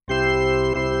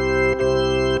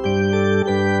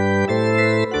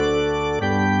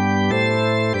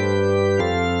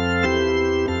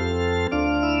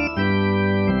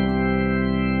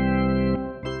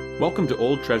Welcome to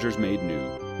Old Treasures Made New,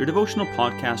 your devotional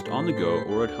podcast on the go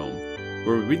or at home,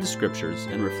 where we read the scriptures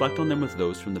and reflect on them with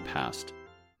those from the past.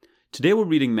 Today we're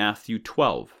reading Matthew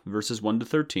 12, verses 1 to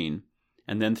 13,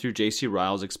 and then through J.C.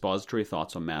 Ryle's expository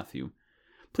thoughts on Matthew.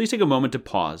 Please take a moment to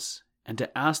pause and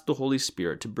to ask the Holy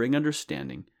Spirit to bring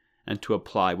understanding and to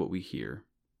apply what we hear.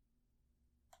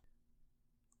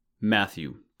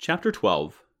 Matthew chapter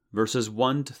 12, verses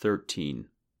 1 to 13.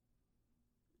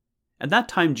 At that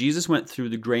time Jesus went through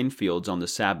the grain fields on the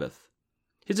Sabbath.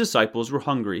 His disciples were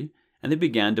hungry, and they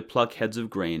began to pluck heads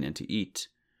of grain and to eat.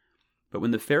 But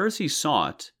when the Pharisees saw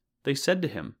it, they said to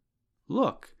him,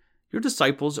 "Look, your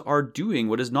disciples are doing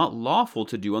what is not lawful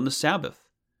to do on the Sabbath."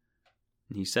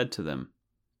 And he said to them,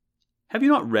 "Have you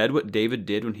not read what David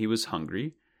did when he was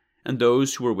hungry, and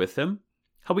those who were with him?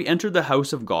 How he entered the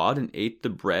house of God and ate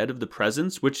the bread of the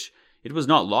presence, which it was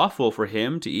not lawful for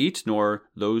him to eat, nor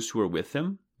those who were with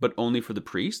him, but only for the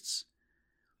priests?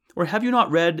 Or have you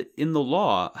not read in the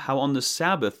law how on the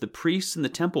Sabbath the priests in the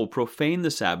temple profane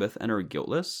the Sabbath and are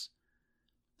guiltless?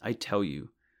 I tell you,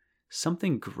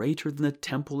 something greater than the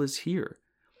temple is here.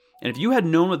 And if you had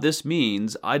known what this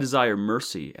means, I desire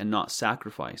mercy and not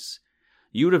sacrifice,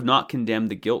 you would have not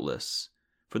condemned the guiltless,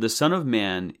 for the Son of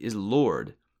Man is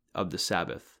Lord of the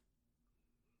Sabbath."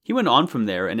 He went on from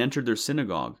there and entered their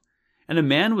synagogue, and a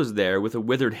man was there with a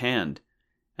withered hand,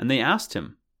 and they asked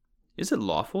him, "Is it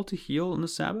lawful to heal on the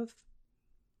Sabbath?"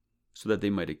 So that they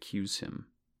might accuse him.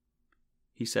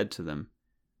 He said to them,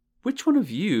 "Which one of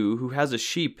you who has a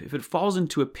sheep, if it falls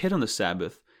into a pit on the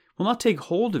Sabbath, will not take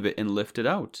hold of it and lift it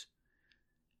out?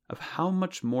 Of how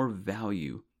much more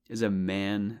value is a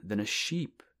man than a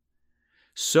sheep?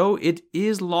 So it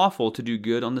is lawful to do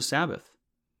good on the Sabbath."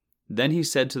 Then he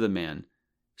said to the man,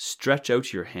 "Stretch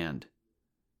out your hand."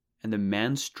 And the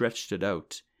man stretched it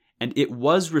out, and it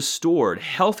was restored,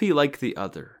 healthy like the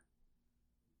other.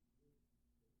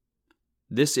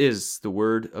 This is the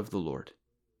word of the Lord.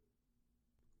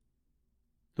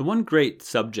 The one great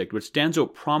subject which stands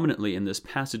out prominently in this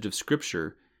passage of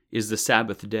Scripture is the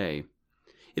Sabbath day.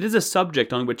 It is a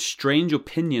subject on which strange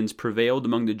opinions prevailed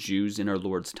among the Jews in our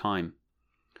Lord's time.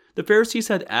 The Pharisees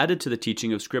had added to the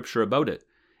teaching of Scripture about it,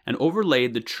 and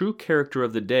overlaid the true character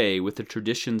of the day with the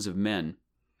traditions of men.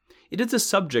 It is a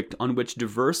subject on which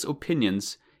diverse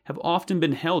opinions have often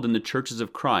been held in the churches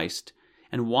of Christ,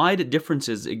 and wide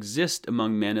differences exist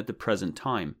among men at the present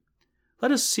time.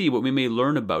 Let us see what we may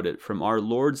learn about it from our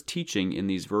Lord's teaching in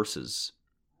these verses.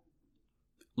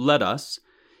 Let us,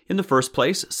 in the first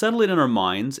place, settle it in our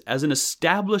minds as an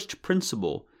established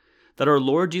principle that our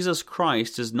Lord Jesus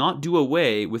Christ does not do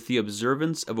away with the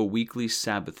observance of a weekly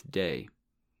Sabbath day.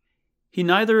 He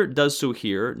neither does so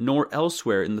here nor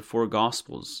elsewhere in the four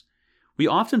Gospels. We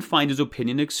often find his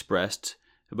opinion expressed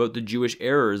about the Jewish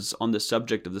errors on the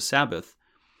subject of the Sabbath,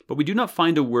 but we do not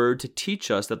find a word to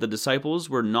teach us that the disciples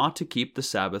were not to keep the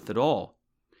Sabbath at all.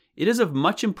 It is of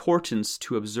much importance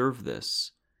to observe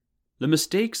this. The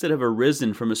mistakes that have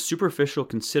arisen from a superficial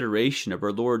consideration of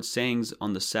our Lord's sayings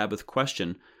on the Sabbath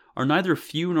question are neither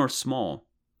few nor small.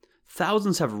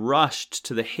 Thousands have rushed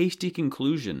to the hasty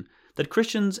conclusion that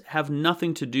Christians have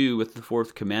nothing to do with the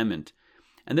fourth commandment,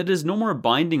 and that it is no more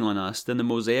binding on us than the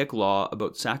Mosaic law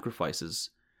about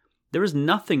sacrifices. There is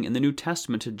nothing in the New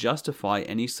Testament to justify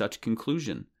any such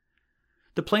conclusion.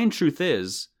 The plain truth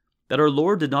is that our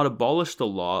Lord did not abolish the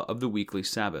law of the weekly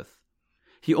Sabbath.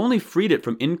 He only freed it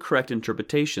from incorrect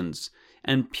interpretations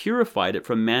and purified it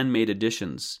from man-made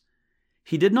additions.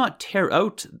 He did not tear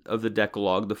out of the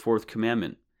Decalogue the fourth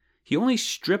commandment. He only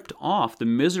stripped off the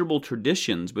miserable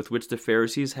traditions with which the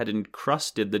Pharisees had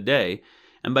encrusted the day,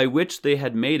 and by which they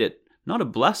had made it not a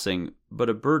blessing, but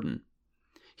a burden.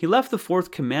 He left the fourth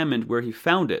commandment where he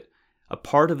found it, a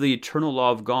part of the eternal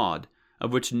law of God,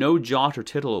 of which no jot or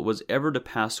tittle was ever to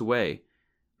pass away.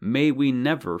 May we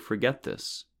never forget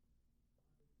this.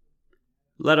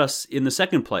 Let us, in the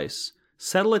second place,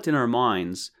 settle it in our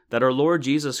minds that our Lord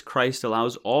Jesus Christ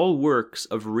allows all works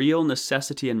of real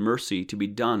necessity and mercy to be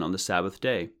done on the Sabbath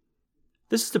day.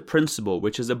 This is the principle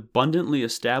which is abundantly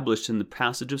established in the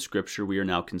passage of Scripture we are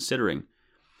now considering.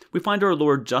 We find our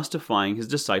Lord justifying his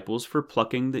disciples for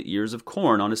plucking the ears of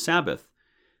corn on a Sabbath.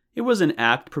 It was an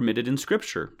act permitted in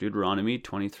Scripture, Deuteronomy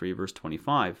 23, verse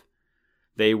 25.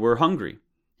 They were hungry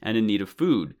and in need of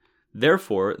food,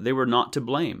 therefore they were not to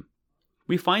blame.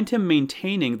 We find him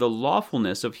maintaining the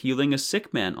lawfulness of healing a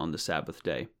sick man on the Sabbath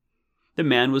day. The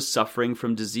man was suffering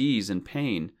from disease and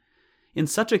pain. In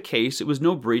such a case, it was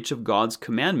no breach of God's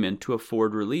commandment to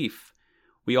afford relief.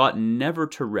 We ought never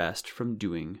to rest from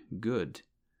doing good.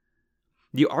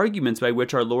 The arguments by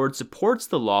which our Lord supports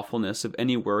the lawfulness of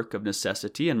any work of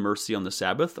necessity and mercy on the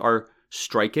Sabbath are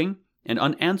striking and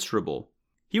unanswerable.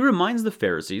 He reminds the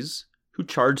Pharisees, who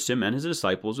charged him and his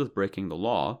disciples with breaking the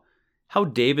law, how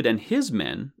David and his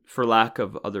men, for lack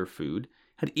of other food,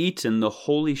 had eaten the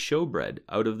holy showbread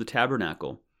out of the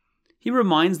tabernacle. He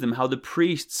reminds them how the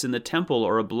priests in the temple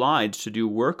are obliged to do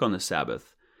work on the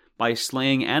Sabbath by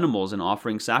slaying animals and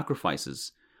offering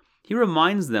sacrifices. He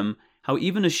reminds them how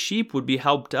even a sheep would be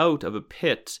helped out of a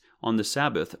pit on the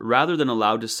Sabbath rather than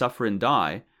allowed to suffer and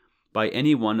die by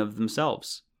any one of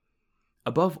themselves.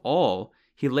 Above all,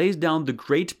 he lays down the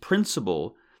great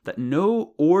principle that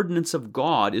no ordinance of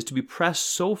God is to be pressed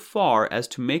so far as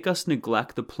to make us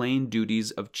neglect the plain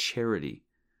duties of charity.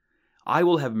 I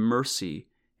will have mercy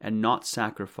and not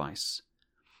sacrifice.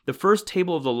 The first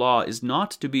table of the law is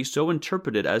not to be so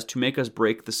interpreted as to make us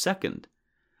break the second.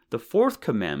 The fourth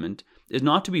commandment is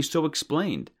not to be so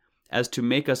explained as to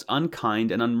make us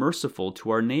unkind and unmerciful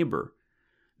to our neighbor.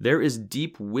 There is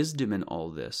deep wisdom in all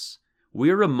this.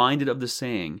 We are reminded of the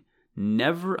saying,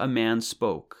 "Never a man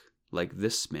spoke like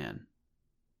this man."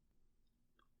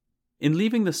 In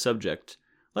leaving the subject,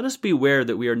 let us beware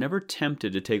that we are never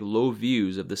tempted to take low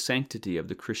views of the sanctity of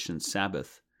the Christian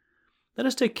Sabbath. Let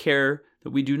us take care that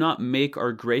we do not make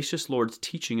our gracious Lord's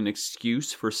teaching an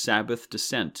excuse for Sabbath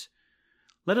dissent.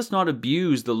 Let us not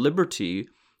abuse the liberty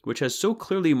which has so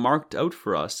clearly marked out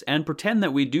for us and pretend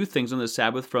that we do things on the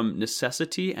Sabbath from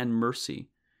necessity and mercy,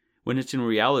 when it's in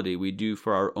reality we do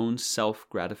for our own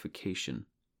self-gratification.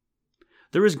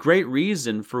 There is great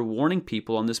reason for warning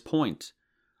people on this point.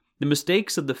 The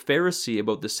mistakes of the Pharisee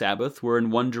about the Sabbath were in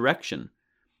one direction.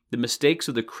 The mistakes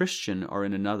of the Christian are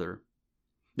in another.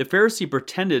 The Pharisee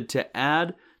pretended to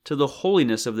add to the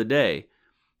holiness of the day.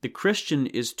 The Christian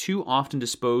is too often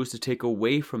disposed to take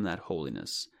away from that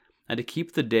holiness and to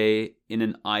keep the day in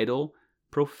an idle,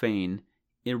 profane,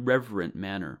 irreverent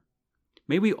manner.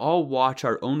 May we all watch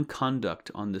our own conduct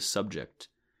on this subject.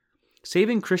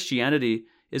 Saving Christianity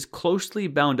is closely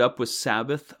bound up with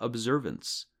Sabbath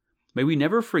observance. May we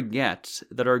never forget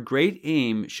that our great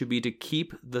aim should be to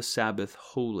keep the Sabbath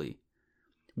holy.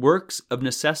 Works of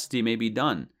necessity may be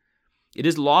done. It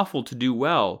is lawful to do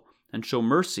well and show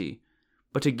mercy,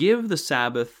 but to give the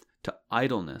Sabbath to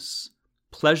idleness,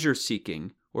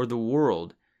 pleasure-seeking, or the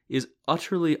world is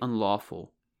utterly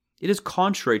unlawful. It is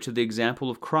contrary to the example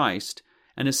of Christ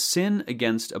and a sin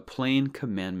against a plain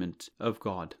commandment of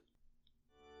God.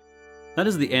 That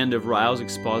is the end of Ryle's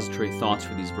expository thoughts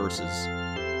for these verses.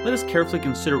 Let us carefully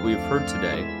consider what we have heard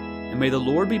today, and may the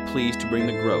Lord be pleased to bring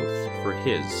the growth for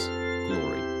His